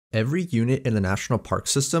Every unit in the national park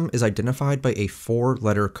system is identified by a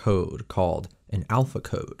 4-letter code called an alpha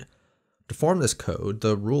code. To form this code,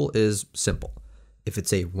 the rule is simple. If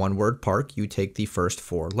it's a one-word park, you take the first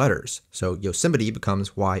 4 letters. So Yosemite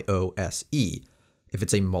becomes Y-O-S-E. If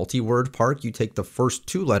it's a multi-word park, you take the first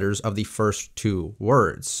 2 letters of the first 2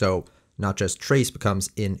 words. So Not Just Trace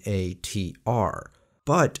becomes N-A-T-R.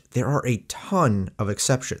 But there are a ton of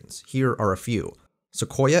exceptions. Here are a few.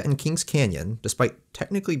 Sequoia and Kings Canyon, despite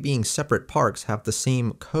technically being separate parks, have the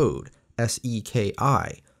same code,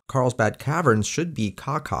 S-E-K-I. Carlsbad Caverns should be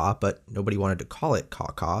Kaka, but nobody wanted to call it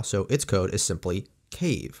Kaka, so its code is simply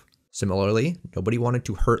Cave. Similarly, nobody wanted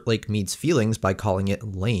to hurt Lake Mead's feelings by calling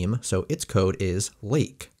it lame, so its code is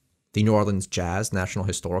Lake. The New Orleans Jazz National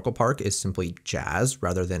Historical Park is simply Jazz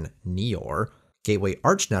rather than Neor. Gateway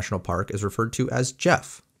Arch National Park is referred to as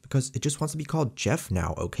Jeff, because it just wants to be called Jeff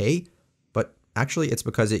now, okay? But actually, it's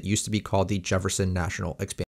because it used to be called the Jefferson National Expansion